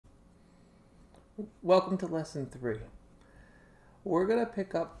Welcome to lesson 3. We're going to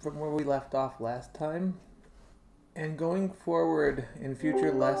pick up from where we left off last time, and going forward in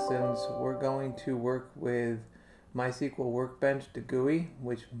future lessons we're going to work with MySQL Workbench, the GUI,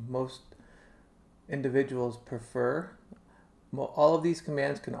 which most individuals prefer. All of these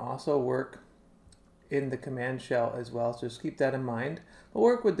commands can also work in the command shell as well, so just keep that in mind. We'll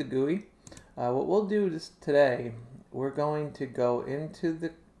work with the GUI. What we'll do today, we're going to go into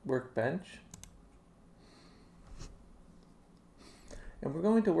the workbench, and we're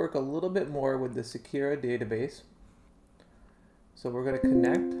going to work a little bit more with the Secura database. So we're going to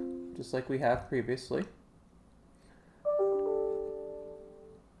connect just like we have previously.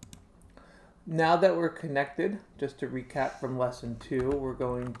 Now that we're connected, just to recap from lesson 2, we're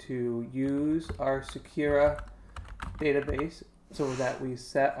going to use our Secura database so that we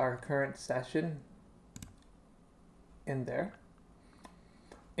set our current session in there.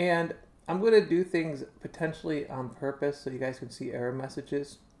 And I'm going to do things potentially on purpose so you guys can see error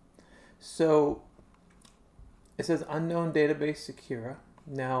messages. So it says unknown database Secura.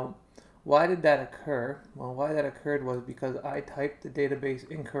 Now, why did that occur? Well, why that occurred was because I typed the database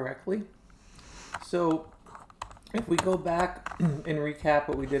incorrectly. So if we go back and recap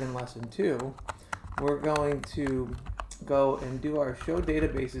what we did in lesson 2, we're going to go and do our show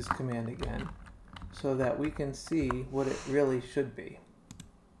databases command again so that we can see what it really should be.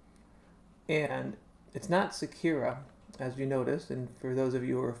 And it's not Secura, as you noticed, and for those of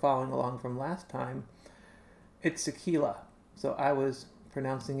you who are following along from last time, it's Sequila. So I was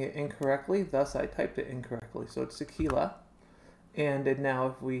pronouncing it incorrectly, thus I typed it incorrectly. So it's Sequila. And now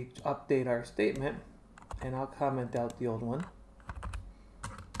if we update our statement, and I'll comment out the old one,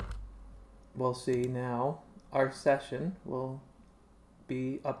 we'll see now our session will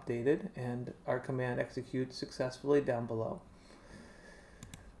be updated and our command executes successfully down below.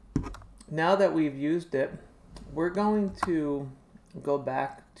 Now that we've used it, we're going to go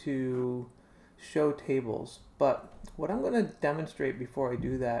back to show tables. But what I'm going to demonstrate before I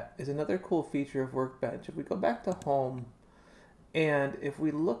do that is another cool feature of Workbench. If we go back to home, and if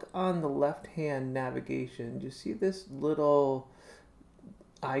we look on the left-hand navigation, you see this little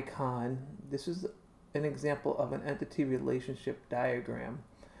icon. This is an example of an entity relationship diagram.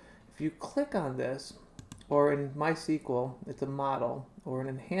 If you click on this, or in MySQL, it's a model, or an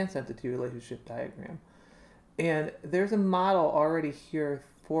enhanced entity relationship diagram. And there's a model already here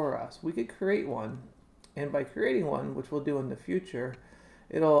for us. We could create one, and by creating one, which we'll do in the future,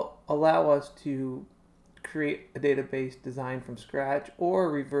 it'll allow us to create a database designed from scratch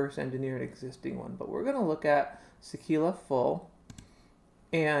or reverse engineer an existing one. But we're going to look at Sequila full,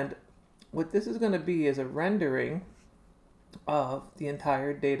 and what this is going to be is a rendering of the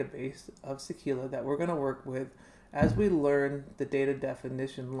entire database of Sequila that we're going to work with as we learn the data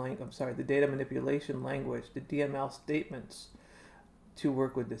definition the data manipulation language, the DML statements, to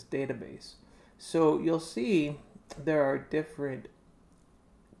work with this database. So you'll see there are different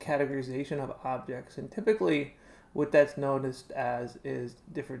categorization of objects, and typically what that's noticed as is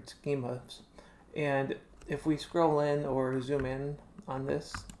different schemas. And if we scroll in or zoom in on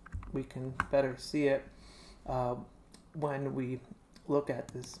this, we can better see it. When we look at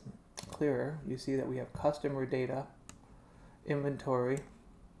this clearer, you see that we have customer data, inventory,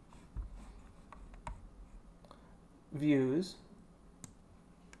 views,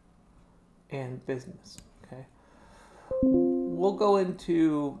 and business. Okay, we'll go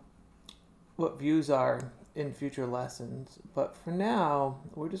into what views are in future lessons, but for now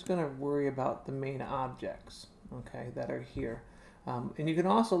we're just going to worry about the main objects, okay, that are here. And you can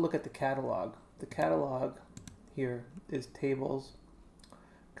also look at the catalog. The catalog here is tables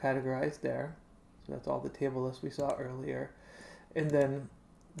categorized there, so that's all the table lists we saw earlier, and then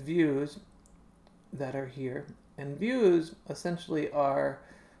views that are here. And views essentially are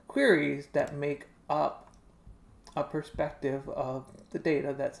queries that make up a perspective of the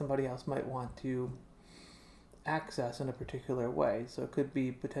data that somebody else might want to access in a particular way. So it could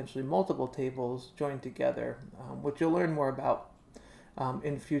be potentially multiple tables joined together, which you'll learn more about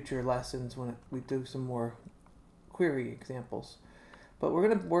in future lessons when we do some more query examples. But we're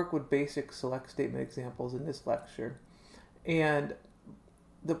going to work with basic select statement examples in this lecture. And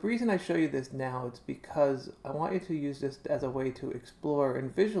the reason I show you this now is because I want you to use this as a way to explore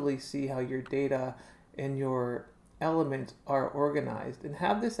and visually see how your data and your elements are organized, and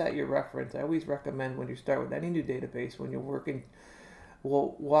have this at your reference. I always recommend when you start with any new database, when you're working,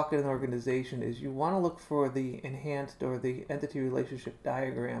 walk in an organization, is you want to look for the enhanced or the entity relationship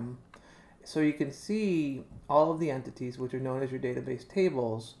diagram so you can see all of the entities, which are known as your database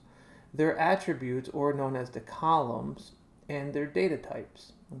tables, their attributes, or known as the columns, and their data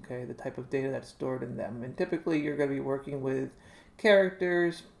types, okay, the type of data that's stored in them. And typically you're going to be working with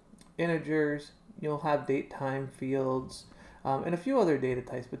characters, integers, you'll have date time fields, and a few other data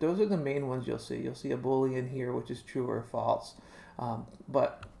types, but those are the main ones you'll see. You'll see a Boolean here, which is true or false.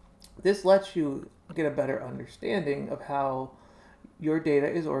 But this lets you get a better understanding of how your data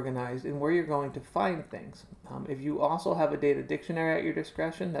is organized and where you're going to find things. If you also have a data dictionary at your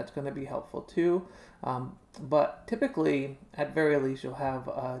discretion, that's going to be helpful too. But typically, at very least, you'll have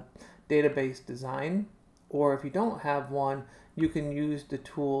a database design, or if you don't have one, you can use the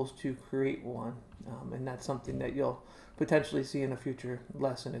tools to create one. And that's something that you'll potentially see in a future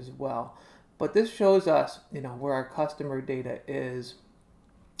lesson as well. But this shows us, where our customer data is,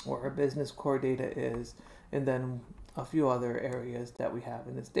 where our business core data is, and then a few other areas that we have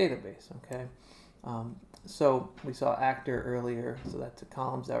in this database, okay? So we saw actor earlier, so that's the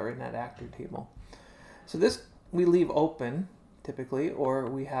columns that were in that actor table. So this we leave open, typically, or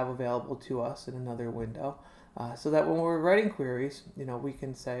we have available to us in another window, so that when we're writing queries, we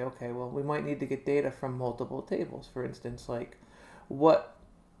can say, okay, well, we might need to get data from multiple tables. For instance, like what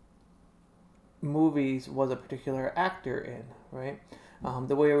movies was a particular actor in, right?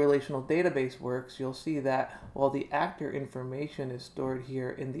 The way a relational database works, you'll see that, well, the actor information is stored here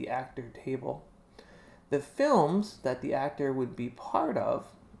in the actor table. The films that the actor would be part of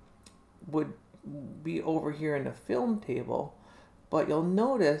would be over here in the film table, but you'll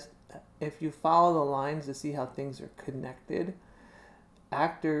notice if you follow the lines to see how things are connected,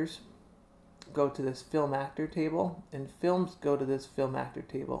 actors go to this film actor table and films go to this film actor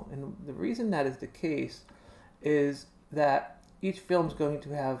table. And the reason that is the case is that each film is going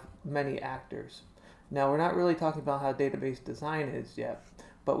to have many actors. Now, we're not really talking about how database design is yet,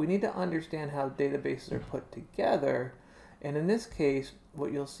 but we need to understand how databases are put together. And in this case,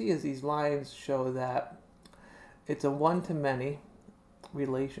 what you'll see is these lines show that it's a one-to-many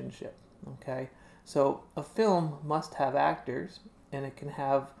relationship, okay? So a film must have actors, and it can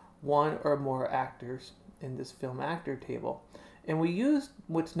have one or more actors in this film actor table. And we use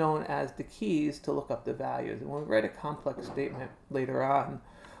what's known as the keys to look up the values. And when we write a complex statement later on,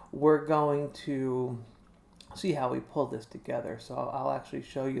 we're going to see how we pull this together. So I'll actually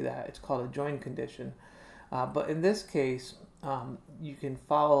show you that. It's called a join condition. But in this case, you can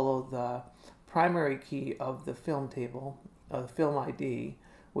follow the primary key of the film table, the film ID,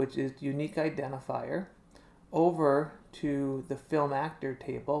 which is unique identifier, over to the film actor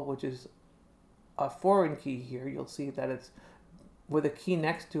table, which is a foreign key here. You'll see that it's with a key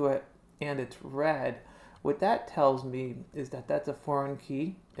next to it and it's red. What that tells me is that that's a foreign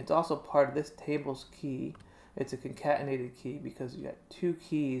key. It's also part of this table's key. It's a concatenated key because you got two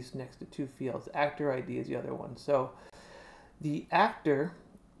keys next to two fields. Actor ID is the other one. So the actor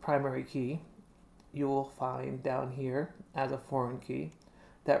primary key you will find down here as a foreign key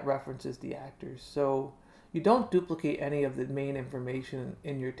that references the actors. So you don't duplicate any of the main information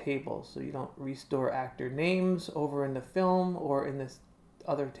in your table. So you don't restore actor names over in the film or in this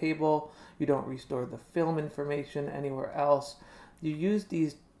other table. You don't restore the film information anywhere else. You use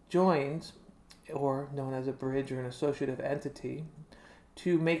these joins, or known as a bridge or an associative entity,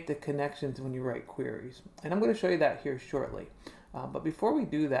 to make the connections when you write queries. And I'm going to show you that here shortly. But before we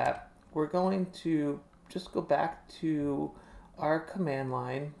do that, we're going to just go back to our command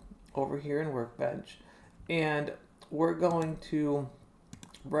line over here in Workbench, and we're going to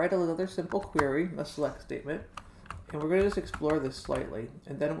write another simple query, a select statement, and we're going to just explore this slightly,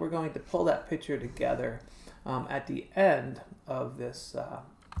 and then we're going to pull that picture together at the end of this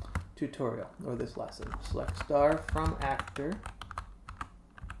tutorial or this lesson. Select star from actor,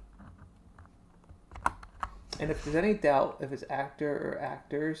 and if there's any doubt if it's actor or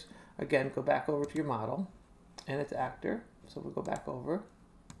actors, again, go back over to your model, and it's actor, so we'll go back over,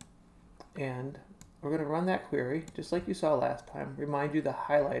 and we're going to run that query just like you saw last time. Remind you to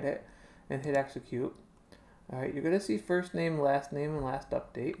highlight it and hit execute. All right, you're going to see first name, and last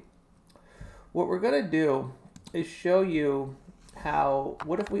update. What we're going to do is show you how,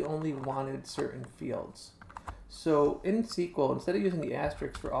 what if we only wanted certain fields? So in SQL, instead of using the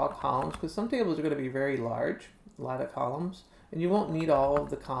asterisk for all columns, because some tables are going to be very large, a lot of columns, and you won't need all of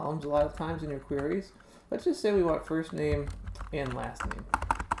the columns a lot of times in your queries. Let's just say we want first name and last name,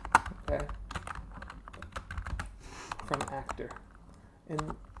 okay, from actor.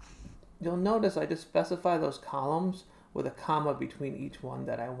 And you'll notice I just specify those columns with a comma between each one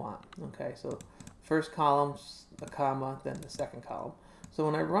that I want. Okay, so first column, a comma, then the second column. So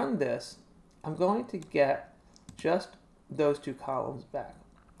when I run this, I'm going to get just those two columns back.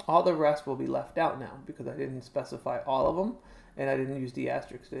 All the rest will be left out now because I didn't specify all of them and I didn't use the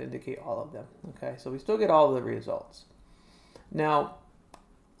asterisk to indicate all of them. Okay, so we still get all of the results. Now,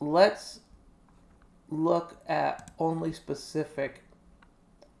 let's look at only specific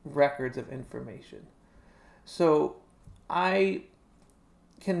records of information. So I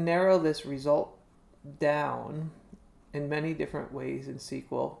can narrow this result down in many different ways in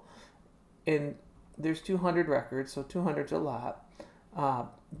SQL. And there's 200 records, so 200 is a lot.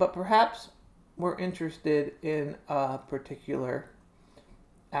 But perhaps we're interested in a particular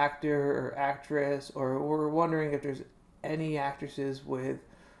actor or actress, or we're wondering if there's any actresses with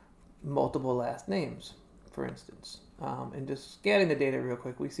multiple last names, for instance. And just scanning the data real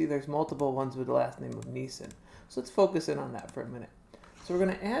quick, we see there's multiple ones with the last name of Neeson. So let's focus in on that for a minute. So we're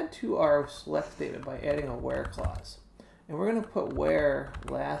going to add to our select statement by adding a where clause. And we're going to put where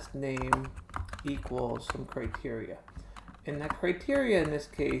last name equals some criteria. And that criteria in this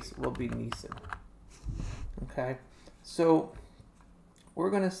case will be Neeson. Okay, so we're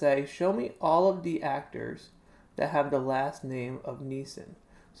going to say, show me all of the actors that have the last name of Neeson.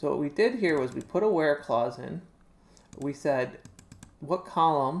 So what we did here was we put a where clause in. We said what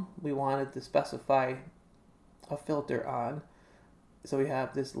column we wanted to specify a filter on. So we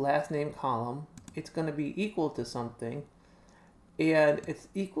have this last name column. It's going to be equal to something, and it's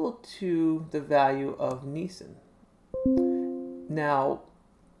equal to the value of Neeson. Now,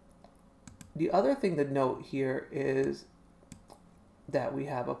 the other thing to note here is that we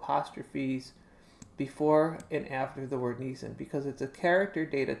have apostrophes before and after the word Neeson because it's a character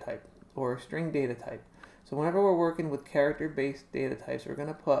data type or a string data type. So whenever we're working with character-based data types, we're going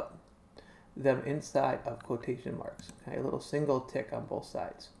to put them inside of quotation marks. Okay, a little single tick on both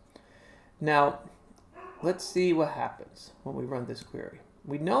sides. Now, let's see what happens when we run this query.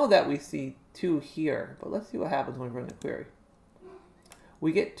 We know that we see 2 here, but let's see what happens when we run the query.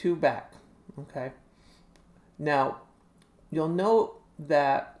 We get 2 back. Okay. Now, you'll note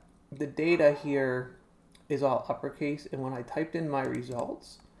that the data here is all uppercase, and when I typed in my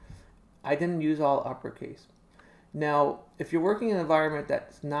results, I didn't use all uppercase. Now, if you're working in an environment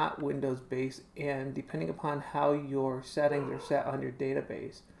that's not Windows-based, and depending upon how your settings are set on your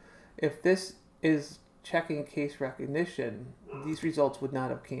database, if this is checking case recognition, these results would not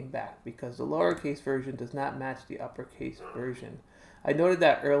have came back because the lowercase version does not match the uppercase version. I noted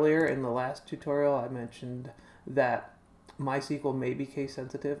that earlier in the last tutorial. I mentioned that MySQL may be case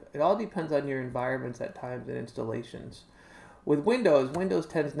sensitive. It all depends on your environments at times and installations. With Windows, Windows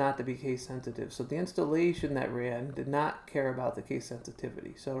tends not to be case sensitive, so the installation that ran did not care about the case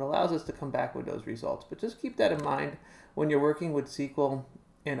sensitivity. So it allows us to come back with those results. But just keep that in mind when you're working with SQL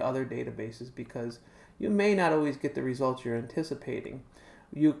and other databases, because you may not always get the results you're anticipating.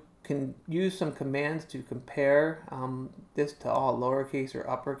 You can use some commands to compare this to all lowercase or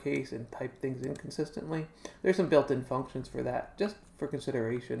uppercase and type things in consistently. There's some built-in functions for that, just for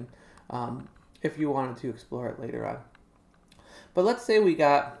consideration if you wanted to explore it later on. But let's say we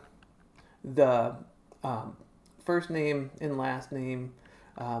got the first name and last name,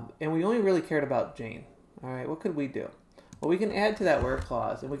 and we only really cared about Jane. All right, what could we do? Well, we can add to that where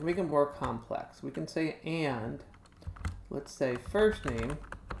clause, and we can make it more complex. We can say and, let's say first name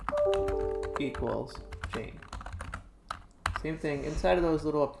equals Jane. Same thing inside of those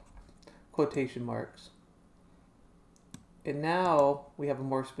little quotation marks. And now we have a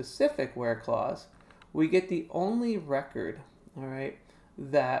more specific where clause. We get the only record, all right,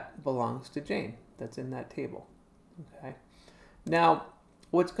 that belongs to Jane that's in that table. Okay. Now,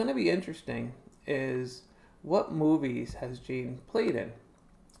 what's going to be interesting is what movies has Jane played in?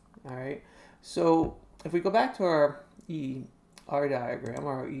 All right. So if we go back to our EER diagram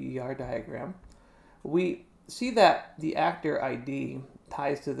or our EER diagram, we see that the actor ID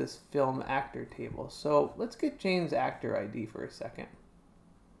ties to this film actor table. So let's get Jane's actor ID for a second.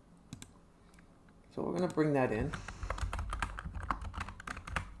 So we're going to bring that in.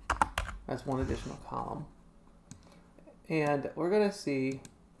 That's one additional column. And we're going to see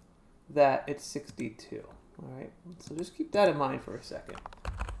that it's 62. All right. So just keep that in mind for a second.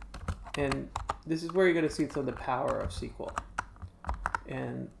 And this is where you're going to see some of the power of SQL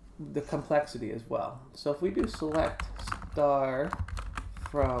and the complexity as well. So if we do select star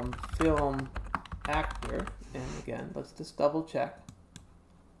from film actor, and again, let's just double check.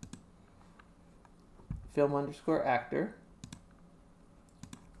 Film underscore actor,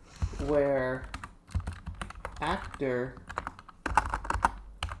 where actor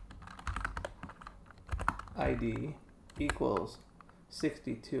ID equals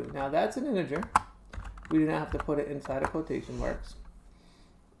 62. Now that's an integer. We do not have to put it inside of quotation marks.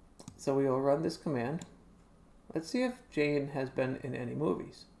 So we will run this command. Let's see if Jane has been in any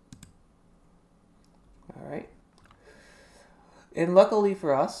movies. All right. And luckily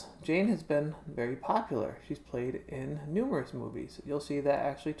for us, Jane has been very popular. She's played in numerous movies. You'll see that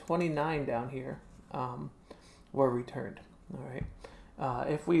actually 29 down here were returned. All right.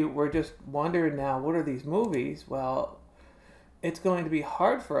 If we were just wondering now, what are these movies? Well, it's going to be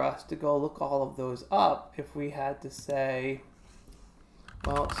hard for us to go look all of those up if we had to say,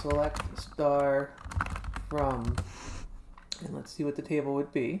 well, select star from, and let's see what the table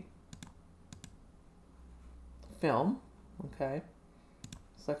would be. Film, okay.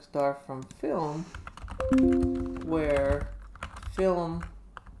 Select star from film, where film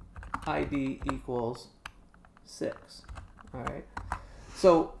ID equals 6. All right.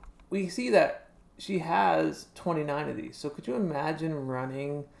 So we see that she has 29 of these. So could you imagine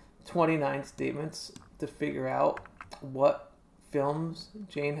running 29 statements to figure out what films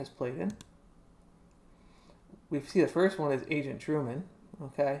Jane has played in? We see the first one is Agent Truman,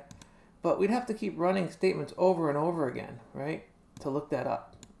 okay? But we'd have to keep running statements over and over again, right, to look that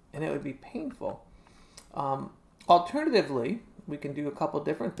up. And it would be painful. Alternatively, we can do a couple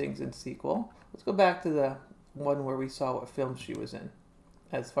different things in SQL. Let's go back to the one where we saw what film she was in,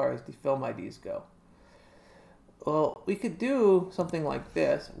 as far as the film IDs go. Well, we could do something like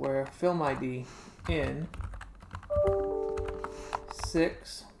this, where film ID in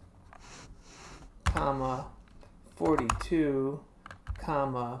 6, 42,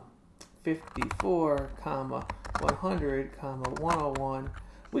 54, 100, 101.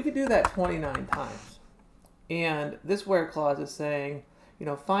 We could do that 29 times. And this where clause is saying, you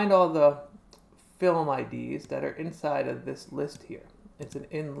know, find all the film IDs that are inside of this list here. It's an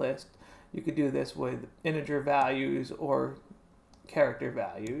in list. You could do this with integer values or character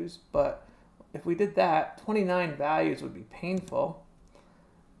values, but if we did that, 29 values would be painful.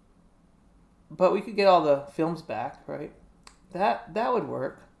 But we could get all the films back, right? That would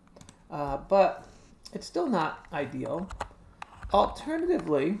work, but it's still not ideal.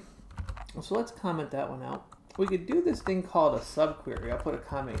 Alternatively, so let's comment that one out. We could do this thing called a subquery. I'll put a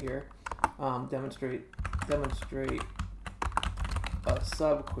comment here. Demonstrate a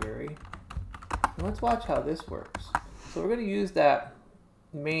subquery. And let's watch how this works. So we're going to use that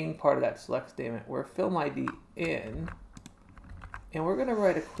main part of that select statement where film ID in, and we're going to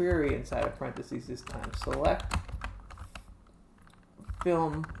write a query inside of parentheses this time. Select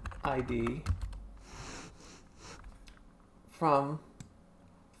film ID from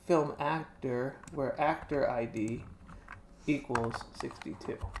film actor, where actor ID equals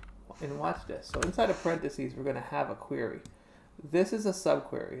 62. And watch this. So inside of parentheses, we're going to have a query. This is a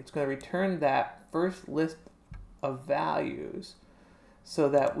subquery. It's going to return that first list of values so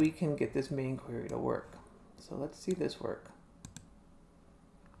that we can get this main query to work. So let's see this work.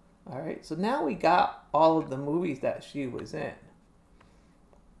 All right, so now we got all of the movies that she was in.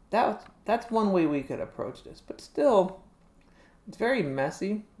 That's one way we could approach this, but still, it's very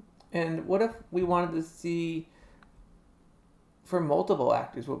messy. And what if we wanted to see for multiple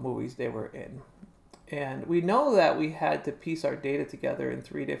actors what movies they were in? And we know that we had to piece our data together in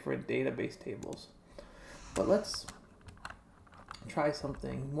 3 different database tables. But let's try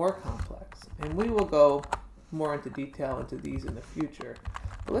something more complex. And we will go more into detail into these in the future.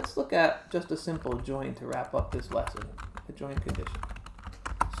 But let's look at just a simple join to wrap up this lesson, a join condition.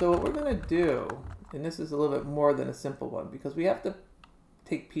 So what we're going to do, and this is a little bit more than a simple one because we have to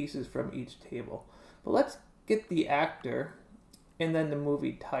take pieces from each table. But let's get the actor and then the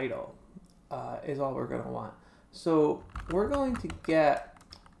movie title is all we're going to want. So we're going to get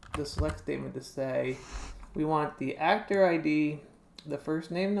the select statement to say we want the actor ID, the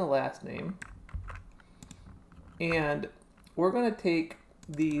first name and the last name, and we're going to take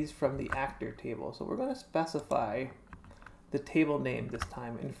these from the actor table. So we're going to specify the table name this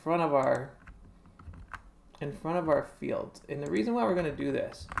time in front of our fields. And the reason why we're going to do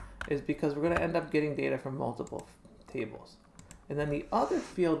this is because we're going to end up getting data from multiple tables. And then the other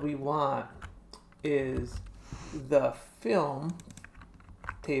field we want is the film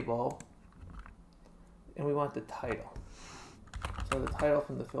table, and we want the title. So the title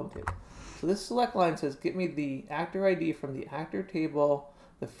from the film table. So this select line says, get me the actor ID from the actor table,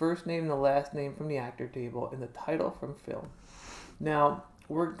 the first name and the last name from the actor table, and the title from film. Now,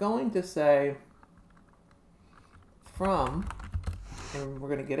 we're going to say from, and we're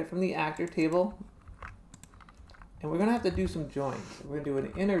going to get it from the actor table, and we're going to have to do some joins. We're going to do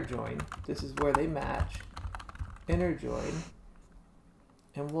an inner join. This is where they match. Inner join.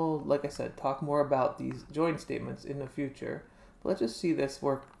 And we'll, like I said, talk more about these join statements in the future. But let's just see this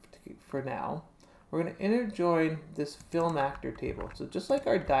work for now. We're going to inner join this film actor table. So just like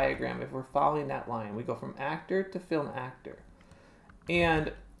our diagram, if we're following that line, we go from actor to film actor.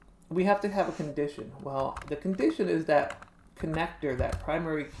 And we have to have a condition. Well, the condition is that connector, that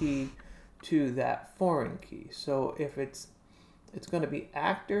primary key, to that foreign key. So if it's going to be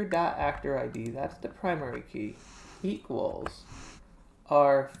actor.actor ID, that's the primary key, equals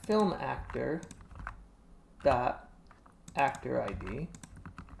our film actor dot actor ID.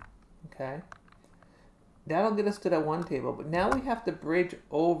 Okay, that'll get us to that one table, but now we have to bridge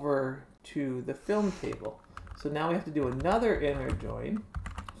over to the film table. So now we have to do another inner join,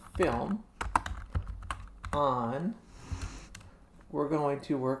 film on, we're going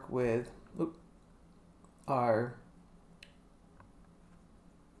to work with our,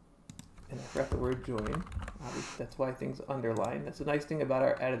 and I forgot the word join. Obviously, that's why things underline. That's the nice thing about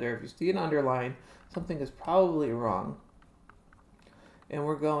our editor. If you see an underline, something is probably wrong. And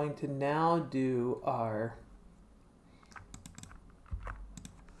we're going to now do our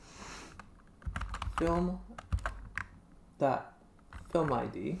film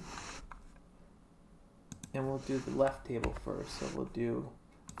ID. And we'll do the left table first. So we'll do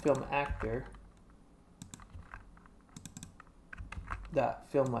film actor dot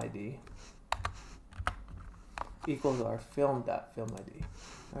film ID equals our film dot film ID.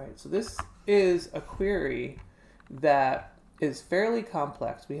 All right, so this is a query that is fairly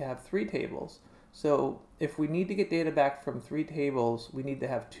complex. We have 3 tables. So if we need to get data back from 3 tables, we need to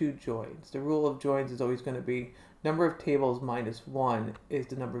have 2 joins. The rule of joins is always going to be number of tables minus 1 is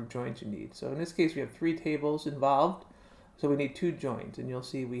the number of joins you need. So in this case, we have 3 tables involved. So we need 2 joins, and you'll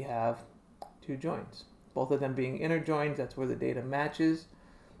see we have 2 joins. Both of them being inner joins, that's where the data matches.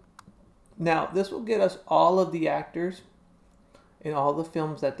 Now, this will get us all of the actors in all the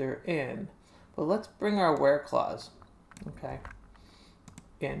films that they're in, but let's bring our where clause, okay,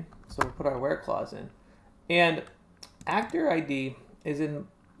 in. So we'll put our where clause in. And actor ID is in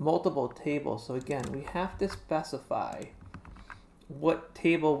multiple tables, so again, we have to specify what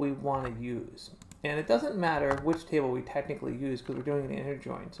table we want to use. And it doesn't matter which table we technically use because we're doing an inner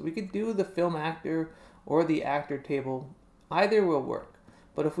join. So we could do the film actor or the actor table. Either will work.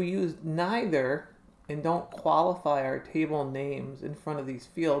 But if we use neither and don't qualify our table names in front of these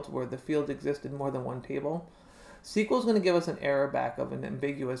fields where the fields exist in more than one table, SQL is going to give us an error back of an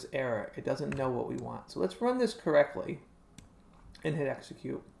ambiguous error. It doesn't know what we want. So let's run this correctly and hit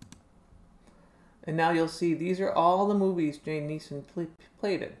execute. And now you'll see these are all the movies Jane Neeson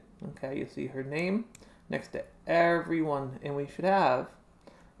played in. Okay, you see her name next to everyone, and we should have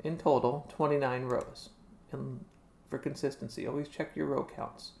in total 29 rows. And for consistency, always check your row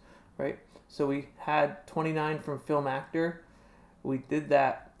counts, right? So we had 29 from film actor. We did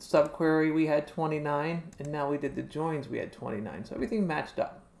that subquery, we had 29, and now we did the joins, we had 29. So everything matched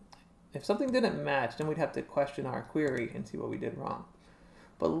up. If something didn't match, then we'd have to question our query and see what we did wrong.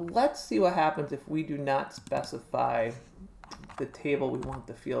 But let's see what happens if we do not specify the table we want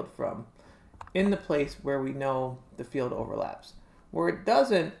the field from in the place where we know the field overlaps. Where it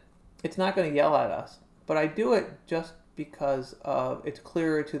doesn't, it's not going to yell at us, but I do it just because of it's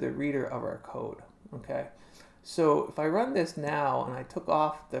clearer to the reader of our code. Okay, so if I run this now and I took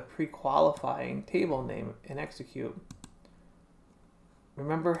off the pre-qualifying table name and execute,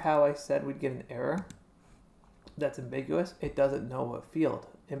 remember how I said we'd get an error that's ambiguous? It doesn't know what field.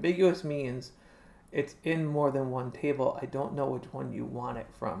 Ambiguous means it's in more than one table. I don't know which one you want it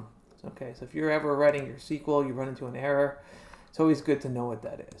from. Okay, so if you're ever writing your SQL, you run into an error, it's always good to know what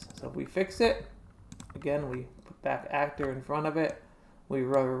that is. So if we fix it, again, we put back actor in front of it, we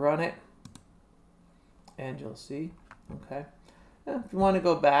run it, and you'll see, okay. And if you want to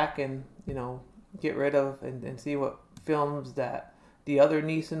go back and, you know, get rid of and see what films that the other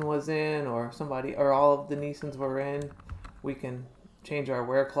Neeson was in, or somebody, or all of the Neesons were in, we can change our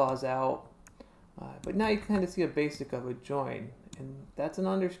where clause out. But now you kind of see a basic of a join, and that's an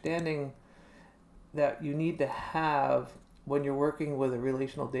understanding that you need to have when you're working with a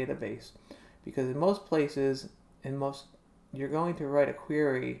relational database, because in most places, you're going to write a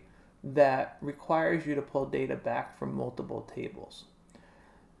query that requires you to pull data back from multiple tables.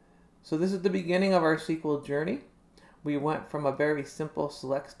 So this is the beginning of our SQL journey. We went from a very simple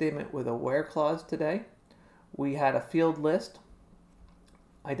select statement with a where clause today. We had a field list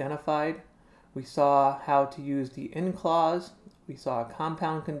identified. We saw how to use the in clause. We saw a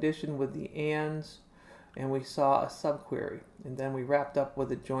compound condition with the ands, and we saw a subquery. And then we wrapped up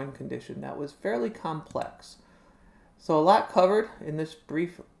with a join condition that was fairly complex. So a lot covered in this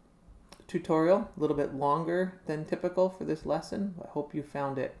brief tutorial, a little bit longer than typical for this lesson. I hope you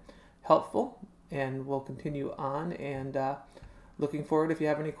found it helpful, and we'll continue on. And looking forward, if you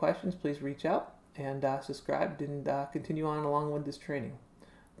have any questions, please reach out and subscribe and continue on along with this training.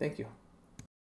 Thank you.